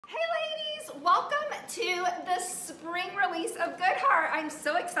Hey ladies, welcome to the spring release of Good Hart. I'm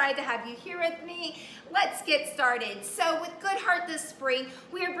so excited to have you here with me. Let's get started. So with Good Hart this spring,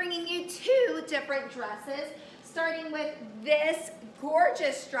 we are bringing you two different dresses, starting with this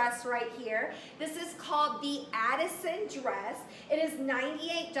gorgeous dress right here. This is called the Addison dress. It is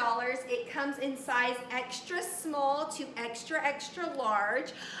 $98. It comes in size extra small to extra, extra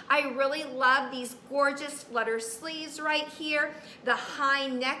large. I really love these gorgeous flutter sleeves right here. The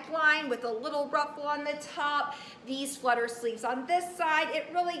high neckline with a little ruffle on the top. These flutter sleeves on this side. It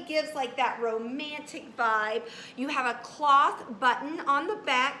really gives like that romantic vibe. You have a cloth button on the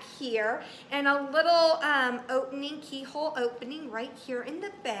back here and a little keyhole opening right here in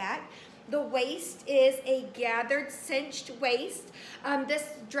the back. The waist is a gathered cinched waist. This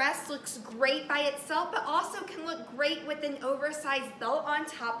dress looks great by itself, but also can look great with an oversized belt on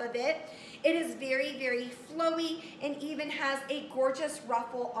top of it. It is very, very flowy and even has a gorgeous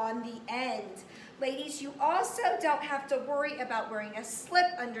ruffle on the end. Ladies, you also don't have to worry about wearing a slip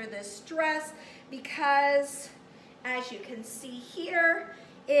under this dress because, as you can see here,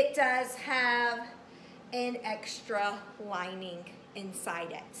 it does have an extra lining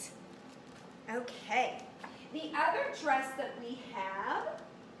inside it. Okay, the other dress that we have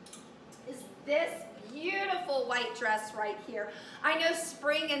is this beautiful white dress right here. I know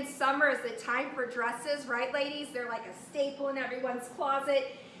spring and summer is the time for dresses, right ladies? They're like a staple in everyone's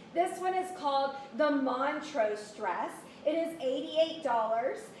closet. This one is called the Montrose dress. It is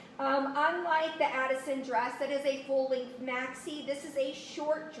 $88. Unlike the Addison dress, that is a full-length maxi, this is a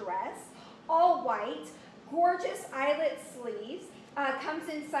short dress, all white, gorgeous eyelet sleeves. Comes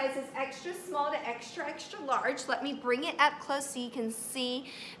in sizes extra small to extra, extra large. Let me bring it up close so you can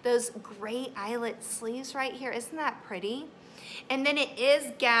see those great eyelet sleeves right here. Isn't that pretty? And then it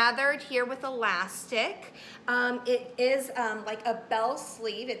is gathered here with elastic. It is like a bell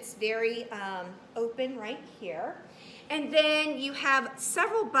sleeve. It's very open right here. And then you have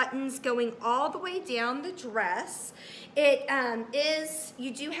several buttons going all the way down the dress.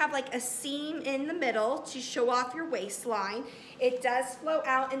 You do have like a seam in the middle to show off your waistline. It does flow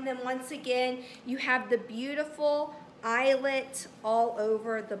out, and then once again, you have the beautiful eyelet all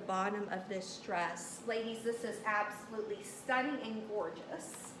over the bottom of this dress. Ladies, this is absolutely stunning and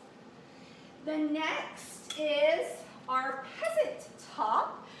gorgeous. The next is our peasant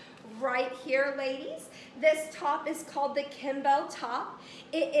top. Right here, ladies. This top is called the Kimbo top.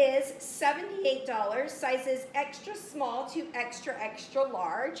 It is $78, sizes extra small to extra, extra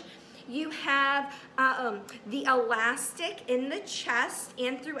large. You have the elastic in the chest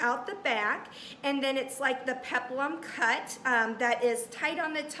and throughout the back, and then it's like the peplum cut that is tight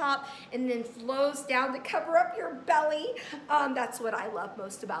on the top and then flows down to cover up your belly. That's what I love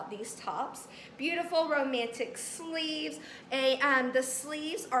most about these tops. Beautiful romantic sleeves. The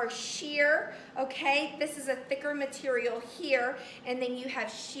sleeves are sheer, okay? This is a thicker material here, and then you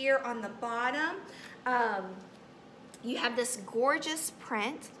have sheer on the bottom. You have this gorgeous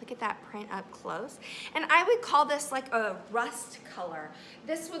print. Look at that print up close. And I would call this like a rust color.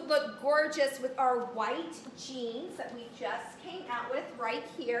 This would look gorgeous with our white jeans that we just came out with right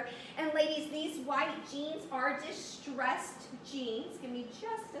here. And ladies, these white jeans are distressed jeans. Give me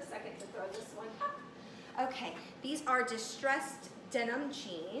just a second to throw this one up. Okay, these are distressed denim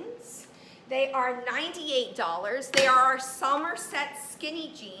jeans. They are $98. They are our Somerset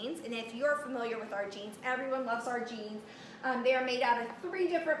skinny jeans, and if you're familiar with our jeans, everyone loves our jeans. They are made out of 3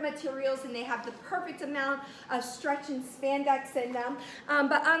 different materials, and they have the perfect amount of stretch and spandex in them.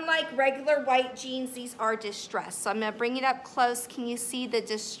 But unlike regular white jeans, these are distressed. So I'm going to bring it up close. Can you see the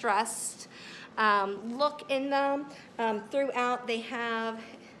distressed look in them? Throughout, they have...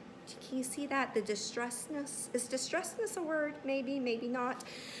 Can you see that? The distressedness. Is distressedness a word? Maybe, maybe not.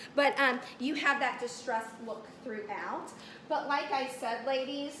 But you have that distressed look throughout. But like I said,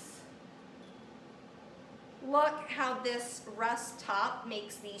 ladies, look how this rust top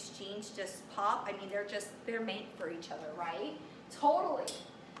makes these jeans just pop. I mean, they're made for each other, right? Totally.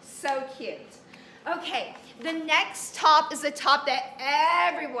 So cute. Okay, the next top is a top that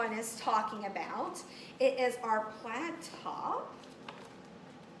everyone is talking about. It is our plaid top.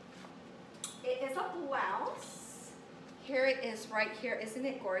 It is a blouse. Here it is right here. Isn't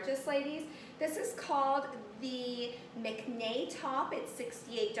it gorgeous, ladies? This is called the McNay top. It's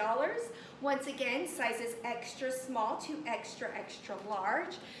 $68. Once again, sizes extra small to extra, extra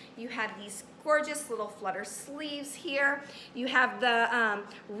large. You have these gorgeous little flutter sleeves here. You have the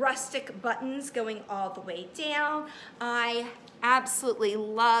rustic buttons going all the way down. I absolutely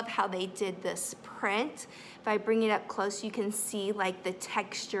love how they did this print. If I bring it up close, you can see like the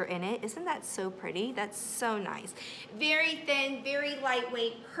texture in it. Isn't that so pretty? That's so nice. Very thin, very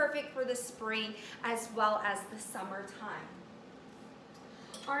lightweight, perfect for the spring as well as the summertime.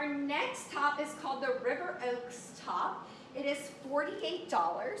 Our next top is called the River Oaks top. It is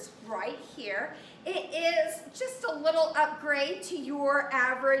 $48 right here. It is just a little upgrade to your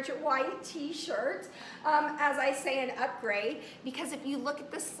average white t-shirt. As I say, an upgrade, because if you look at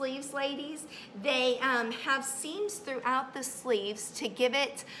the sleeves, ladies, they have seams throughout the sleeves to give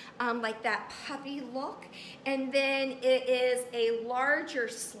it like that puffy look. And then it is a larger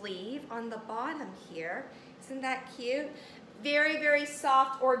sleeve on the bottom here. Isn't that cute? Very, very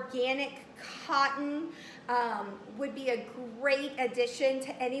soft organic cotton. Would be a great addition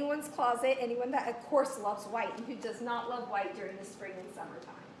to anyone's closet, anyone that of course loves white and who does not love white during the spring and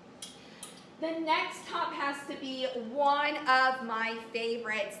summertime. The next top has to be one of my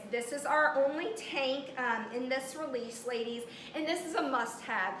favorites. This is our only tank in this release, ladies, and this is a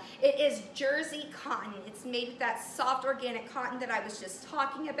must-have. It is jersey cotton. It's made with that soft organic cotton that I was just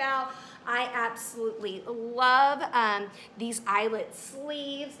talking about. I absolutely love these eyelet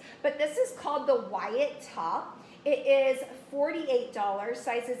sleeves, but this is called the Wyatt top. It is $48,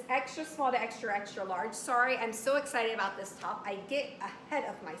 sizes extra small to extra, extra large. Sorry, I'm so excited about this top. I get ahead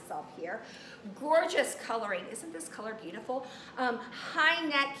of myself here. Gorgeous coloring. Isn't this color beautiful? High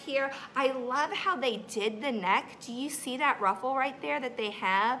neck here. I love how they did the neck. Do you see that ruffle right there that they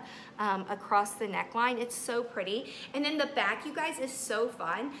have across the neckline? It's so pretty. And then the back, you guys, is so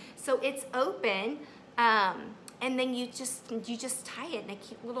fun. So it's open. And then you just tie it in a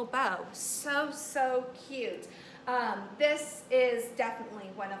cute little bow. So, so cute. This is definitely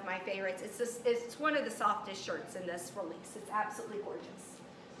one of my favorites. It's one of the softest shirts in this release. It's absolutely gorgeous.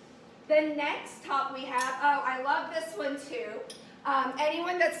 The next top we have, oh, I love this one too.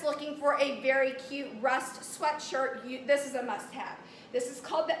 Anyone that's looking for a very cute rust sweatshirt, this is a must-have. This is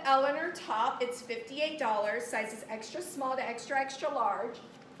called the Eleanor top. It's $58, sizes extra small to extra, extra large.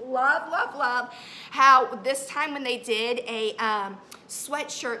 Love, love, love how this time when they did a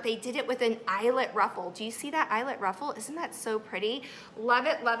sweatshirt, they did it with an eyelet ruffle. Do you see that eyelet ruffle? Isn't that so pretty? Love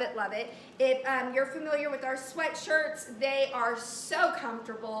it, love it, love it. If you're familiar with our sweatshirts, they are so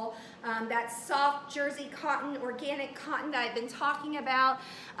comfortable. That soft jersey cotton, organic cotton that I've been talking about.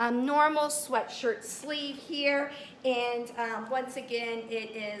 Normal sweatshirt sleeve here. And once again,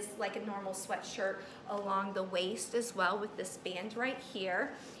 it is like a normal sweatshirt along the waist as well with this band right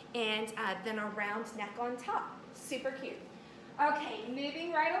here. And then a round neck on top. Super cute. Okay,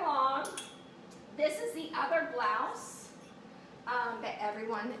 moving right along. This is the other blouse that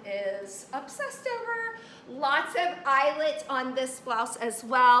everyone is obsessed over. Lots of eyelets on this blouse as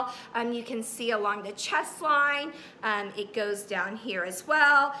well. You can see along the chest line. It goes down here as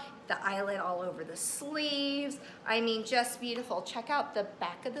well. The eyelet all over the sleeves. I mean, just beautiful. Check out the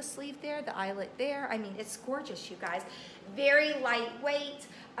back of the sleeve there, the eyelet there. I mean, it's gorgeous, you guys. Very lightweight.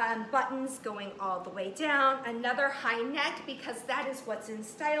 Buttons going all the way down. Another high neck because that is what's in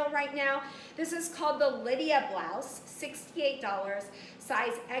style right now. This is called the Lydia blouse, $68,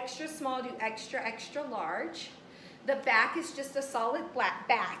 size extra small to extra, extra large. The back is just a solid black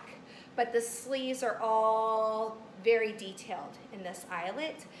back, but the sleeves are all very detailed in this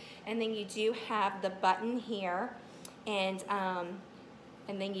eyelet. And then you do have the button here, and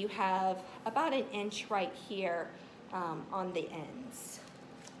then you have about an inch right here on the ends.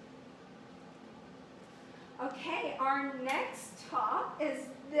 Okay, our next top is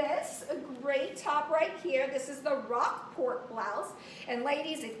this great top right here. This is the Rockport blouse. And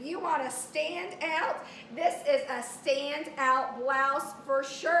ladies, if you want to stand out, this is a standout blouse for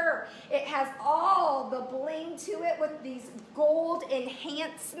sure. It has all the bling to it with these gold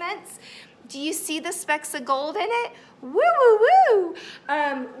enhancements. Do you see the specks of gold in it? Woo, woo, woo.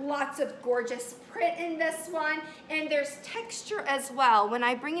 Lots of gorgeous print in this one. And there's texture as well. When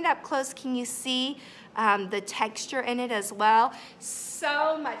I bring it up close, can you see the texture in it as well?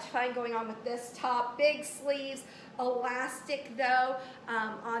 So much fun going on with this top. Big sleeves, elastic though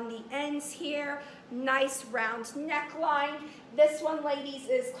on the ends here. Nice round neckline. This one, ladies,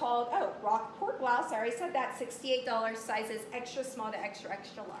 is called, oh, Rockport blouse. I already said that, $68, sizes extra small to extra,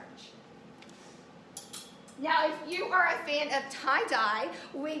 extra large. Now, if you are a fan of tie-dye,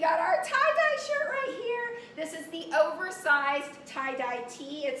 we got our tie-dye shirt right here. This is the oversized tie-dye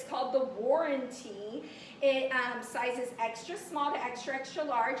tee. It's called the Warren tee. It sizes extra small to extra, extra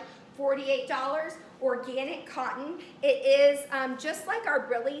large. $48, organic cotton. It is just like our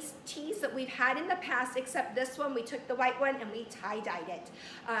Brillies tees that we've had in the past, except this one, we took the white one and we tie-dyed it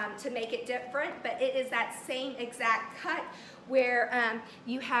to make it different, but it is that same exact cut where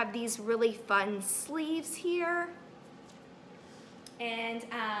you have these really fun sleeves here. And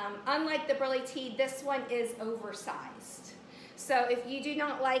unlike the Brillie tee, this one is oversized. So if you do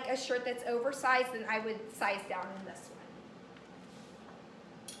not like a shirt that's oversized, then I would size down in this one.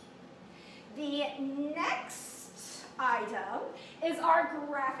 The next item is our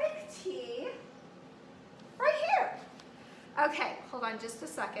graphic tee right here. Okay, hold on just a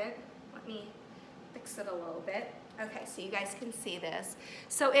second. Let me fix it a little bit. Okay, so you guys can see this.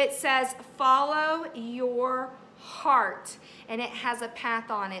 So it says, follow your heart, and it has a path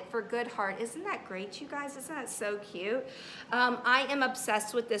on it for Good Heart. Isn't that great, you guys? Isn't that so cute? I am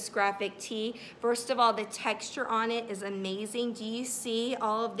obsessed with this graphic tee. First of all, the texture on it is amazing. Do you see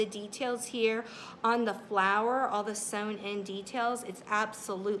all of the details here on the flower, all the sewn in details? It's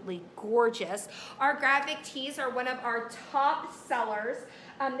absolutely gorgeous. Our graphic tees are one of our top sellers.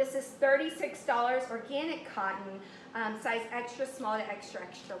 This is $36, organic cotton, size extra small to extra,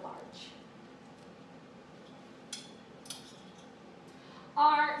 extra large.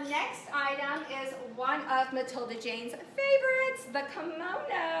 Our next item is one of Matilda Jane's favorites, the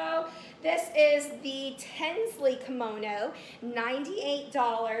kimono. This is the Tinsley kimono,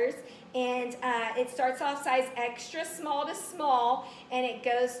 $98, and it starts off size extra small to small, and it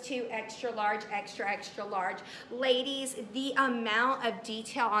goes to extra large, extra, extra large. Ladies, the amount of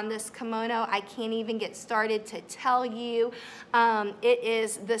detail on this kimono, I can't even get started to tell you. It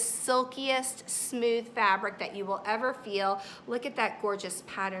is the silkiest, smooth fabric that you will ever feel. Look at that gorgeous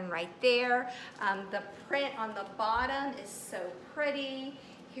pattern right there. The print on the bottom is so pretty.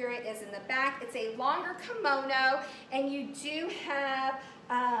 Here it is in the back. It's a longer kimono, and you do have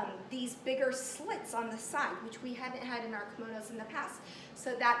these bigger slits on the side, which we haven't had in our kimonos in the past.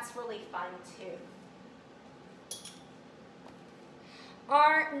 So that's really fun too.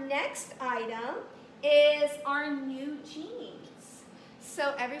 Our next item is our new jeans.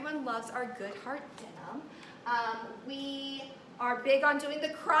 So everyone loves our Good Heart denim. We are big on doing the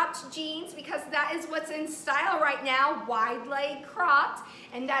cropped jeans because that is what's in style right now, wide leg cropped,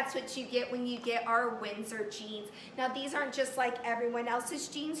 and that's what you get when you get our Windsor jeans. Now these aren't just like everyone else's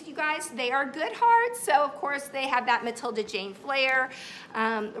jeans, you guys. They are Good Heart, so of course they have that Matilda Jane flair.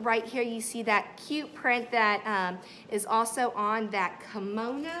 Right here you see that cute print that is also on that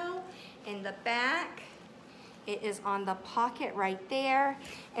kimono in the back. It is on the pocket right there.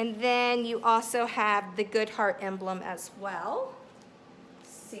 And then you also have the Good Heart emblem as well.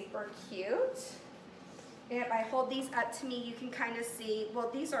 Super cute. And if I hold these up to me, you can kind of see,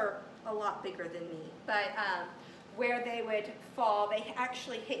 well, these are a lot bigger than me, but where they would fall, they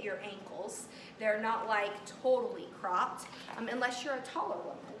actually hit your ankles. They're not like totally cropped, unless you're a taller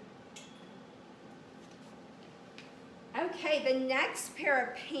woman. Okay, the next pair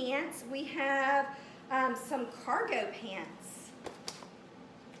of pants, we have some cargo pants.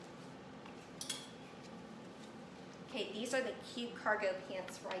 Okay, these are the cute cargo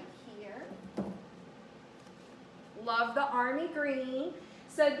pants right here. Love the army green.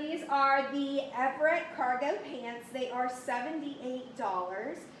 So these are the Everett cargo pants. They are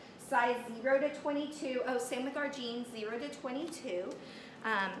 $78, size 0 to 22. Oh, same with our jeans, 0 to 22.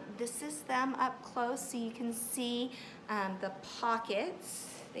 This is them up close so you can see the pockets.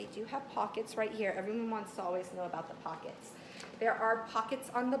 They do have pockets right here. Everyone wants to always know about the pockets. There are pockets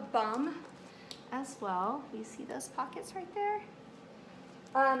on the bum as well. You see those pockets right there?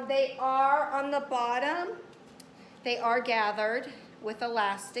 They are on the bottom. They are gathered with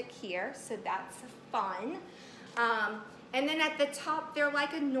elastic here, so that's fun. And then at the top, they're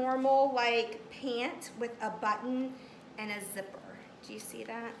like a normal like pant with a button and a zipper. Do you see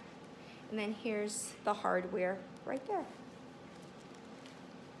that? And then here's the hardware right there.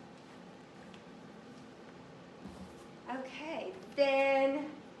 Okay, then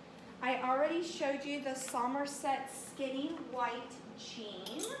I already showed you the Somerset skinny white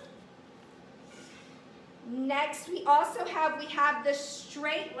jean. Next, we have the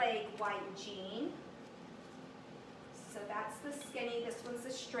straight leg white jean. So that's the skinny, this one's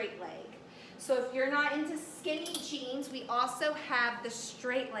the straight leg. So if you're not into skinny jeans, we also have the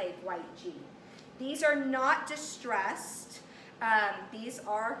straight leg white jean. These are not distressed. These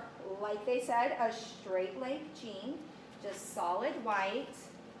are, like they said, a straight leg jean, just solid white.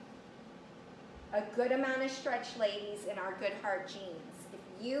 A good amount of stretch, ladies, in our Good Heart jeans.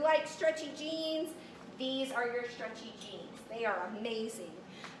 If you like stretchy jeans, these are your stretchy jeans. They are amazing.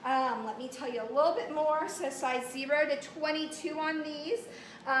 Let me tell you a little bit more. So size 0 to 22 on these,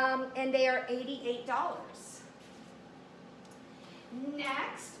 and they are $88.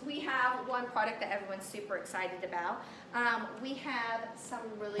 Next, we have one product that everyone's super excited about. We have some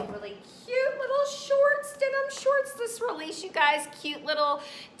really, really cute little shorts, denim shorts. This release, you guys, cute little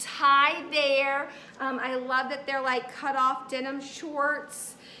tie there. I love that they're like cut off denim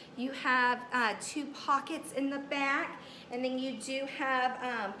shorts. You have 2 pockets in the back, and then you do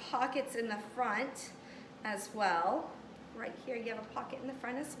have pockets in the front as well. Right here, you have a pocket in the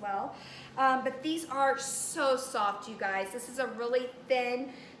front as well. But these are so soft, you guys. This is a really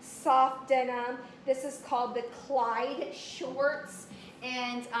thin, soft denim. This is called the Clyde shorts,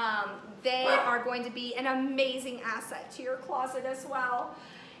 and they are going to be an amazing asset to your closet as well.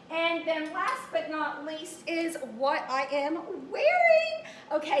 And then last but not least is what I am wearing.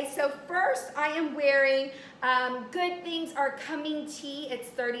 Okay, so first I am wearing Good Things Are Coming tee. It's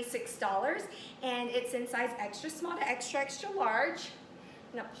 $36, and it's in size extra small to extra, extra large.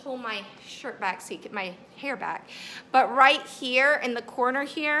 I'm gonna pull my shirt back so you get my hair back. But right here in the corner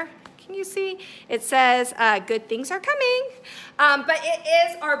here, can you see? It says, Good Things Are Coming. But it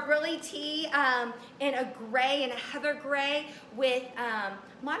is our Brilly tee in a gray and a heather gray with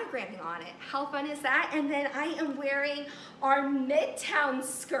monogramming on it. How fun is that? And then I am wearing our Midtown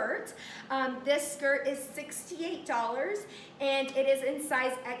skirt. This skirt is $68, and it is in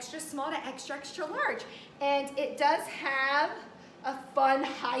size extra small to extra, extra large. And it does have a fun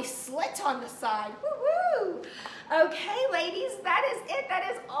high slit on the side. Woo-hoo! Okay, ladies, that is it.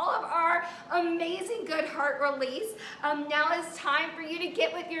 That is all of our amazing Good Heart release. Now it's time for you to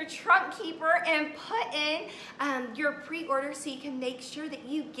get with your trunk keeper and put in your pre-order so you can make sure that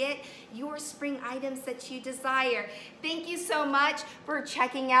you get your spring items that you desire. Thank you so much for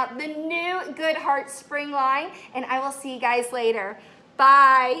checking out the new Good Heart spring line, and I will see you guys later.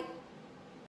 Bye.